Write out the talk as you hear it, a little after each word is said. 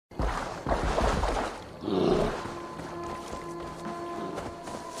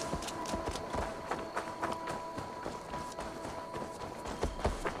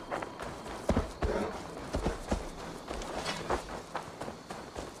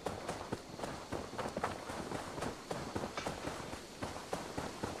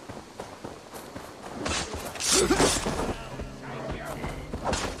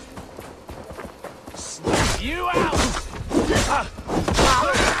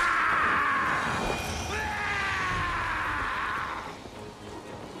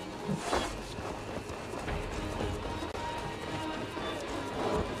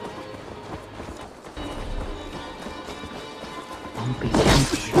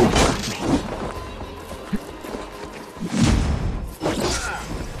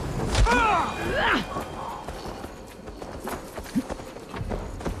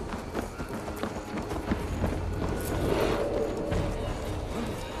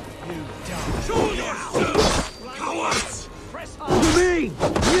Cowards! Press hard! Me!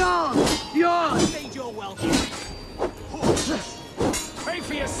 Yarn! Made your welcome! Pray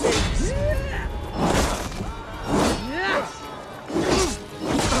for your sins!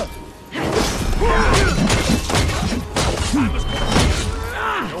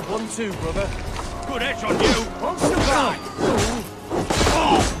 You're 1-2, brother. Good edge on you! Won't survive!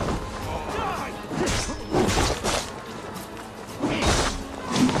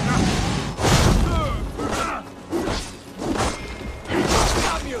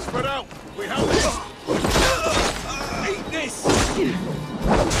 Spread out! We have this! Eat this!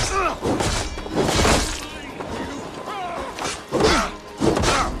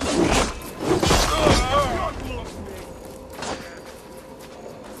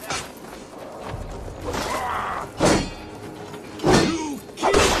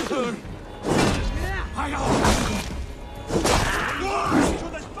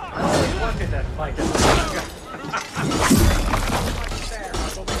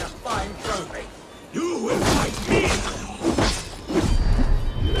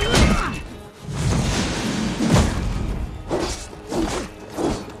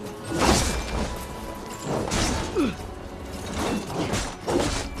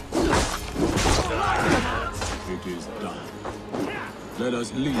 It is done. Let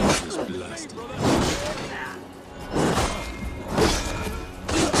us leave this blasted.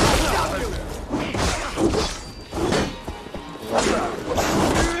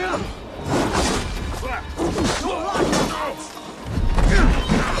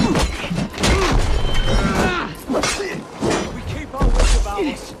 We keep our wits about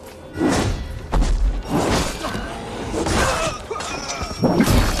us!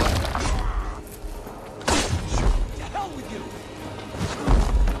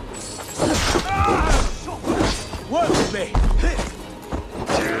 Work with me!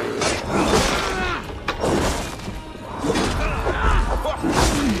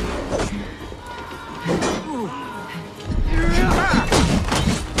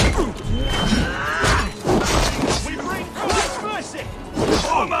 We bring Christ's mercy!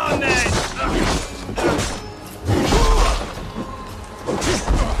 Come on then!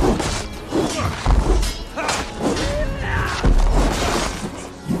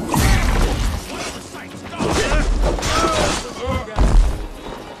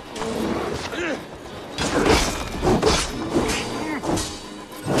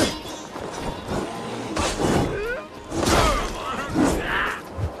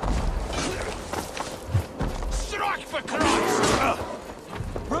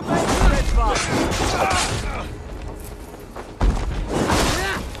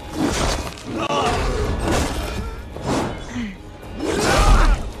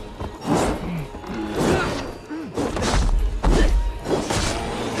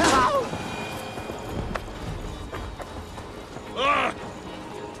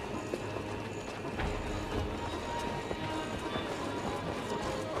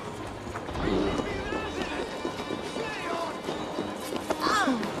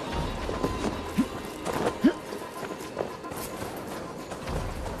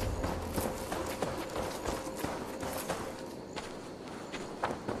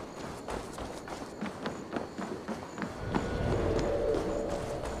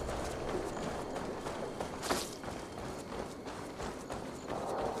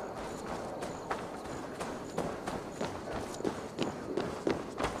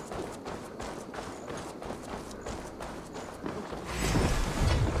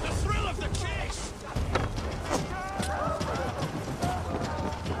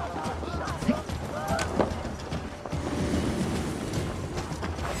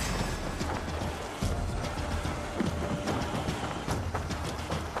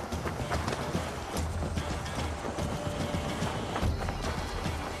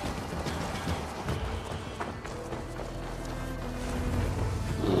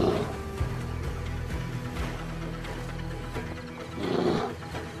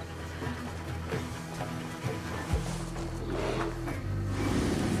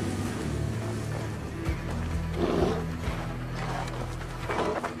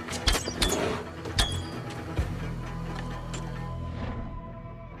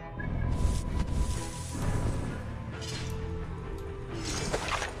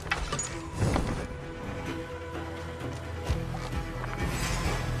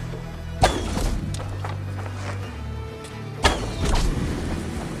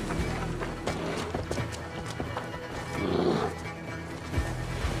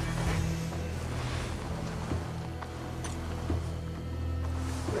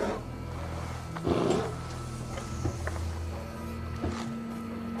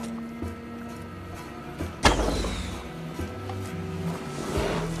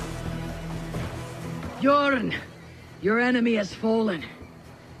 Bjorn, your enemy has fallen.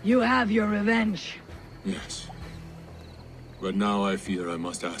 You have your revenge. Yes. But now I fear I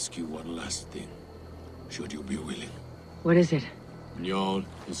must ask you one last thing. Should you be willing. What is it? Njal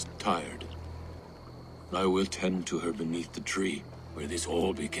is tired. I will tend to her beneath the tree where this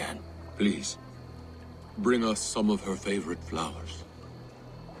all began. Please, bring us some of her favorite flowers.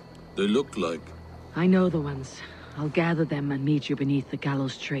 They look like... I know the ones. I'll gather them and meet you beneath the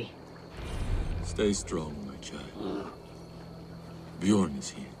gallows tree. Stay strong, my child. Bjorn is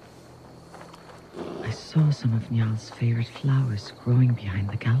here. I saw some of Njal's favorite flowers growing behind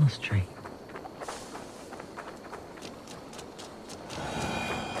the gallows tree.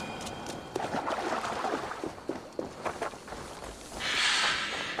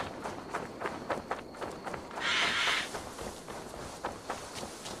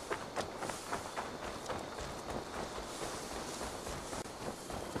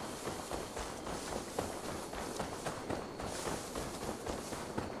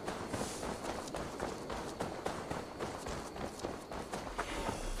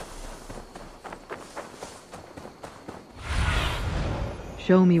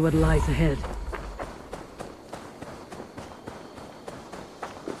 Show me what lies ahead.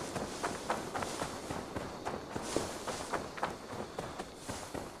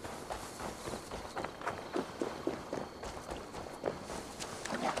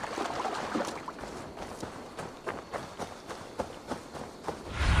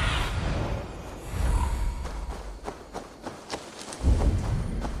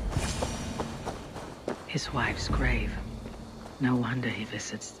 His wife's grave. No wonder he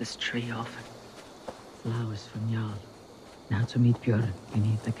visits this tree often. Flowers from Njal. Now to meet Bjorn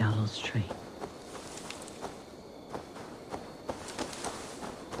beneath the gallows tree.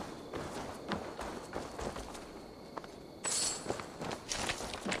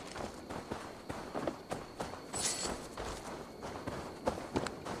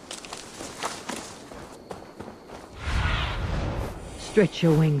 Stretch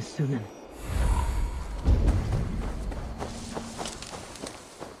your wings, Sunan.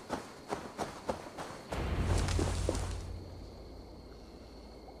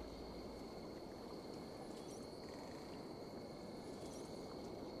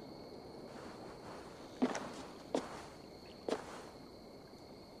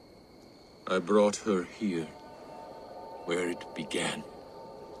 I brought her here, where it began,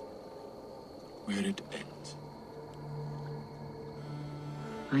 where it ends.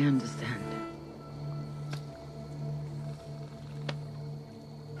 I understand.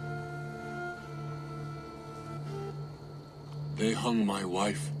 They hung my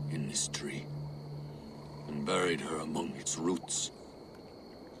wife in this tree, and buried her among its roots.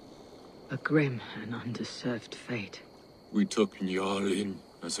 A grim and undeserved fate. We took Njal in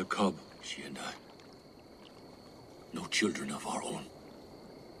as a cub, she and I. No children of our own.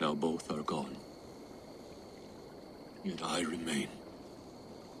 Now both are gone. Yet I remain.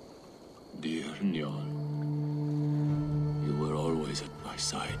 Dear Njal, you were always at my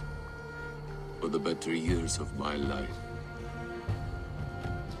side. For the better years of my life.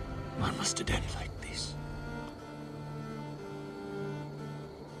 Why must it end like this?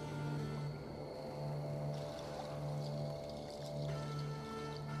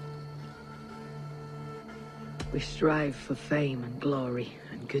 We strive for fame and glory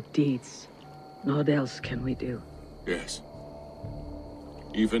and good deeds. Naught else can we do. Yes.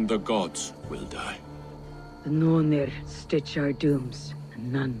 Even the gods will die. The Nornir stitch our dooms,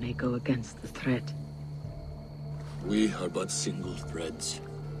 and none may go against the threat. We are but single threads.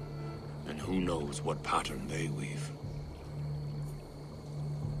 And who knows what pattern they weave.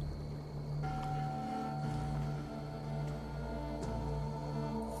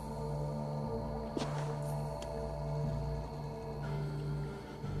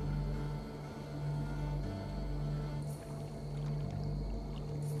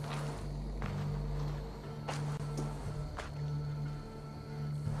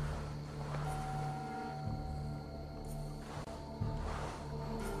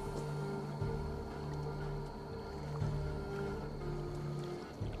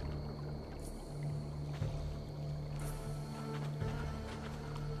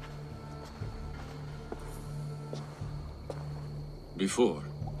 Before,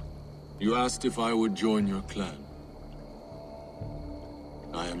 you asked if I would join your clan.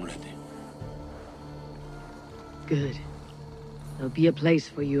 I am ready. Good. There'll be a place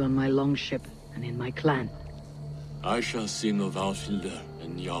for you on my longship and in my clan. I shall sing of Alfhilda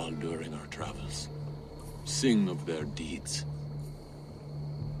and Njal during our travels. Sing of their deeds.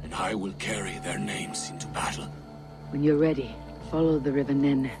 And I will carry their names into battle. When you're ready, follow the river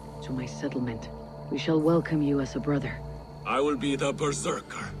Nene to my settlement. We shall welcome you as a brother. I will be the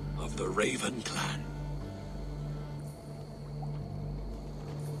Berserker of the Raven clan.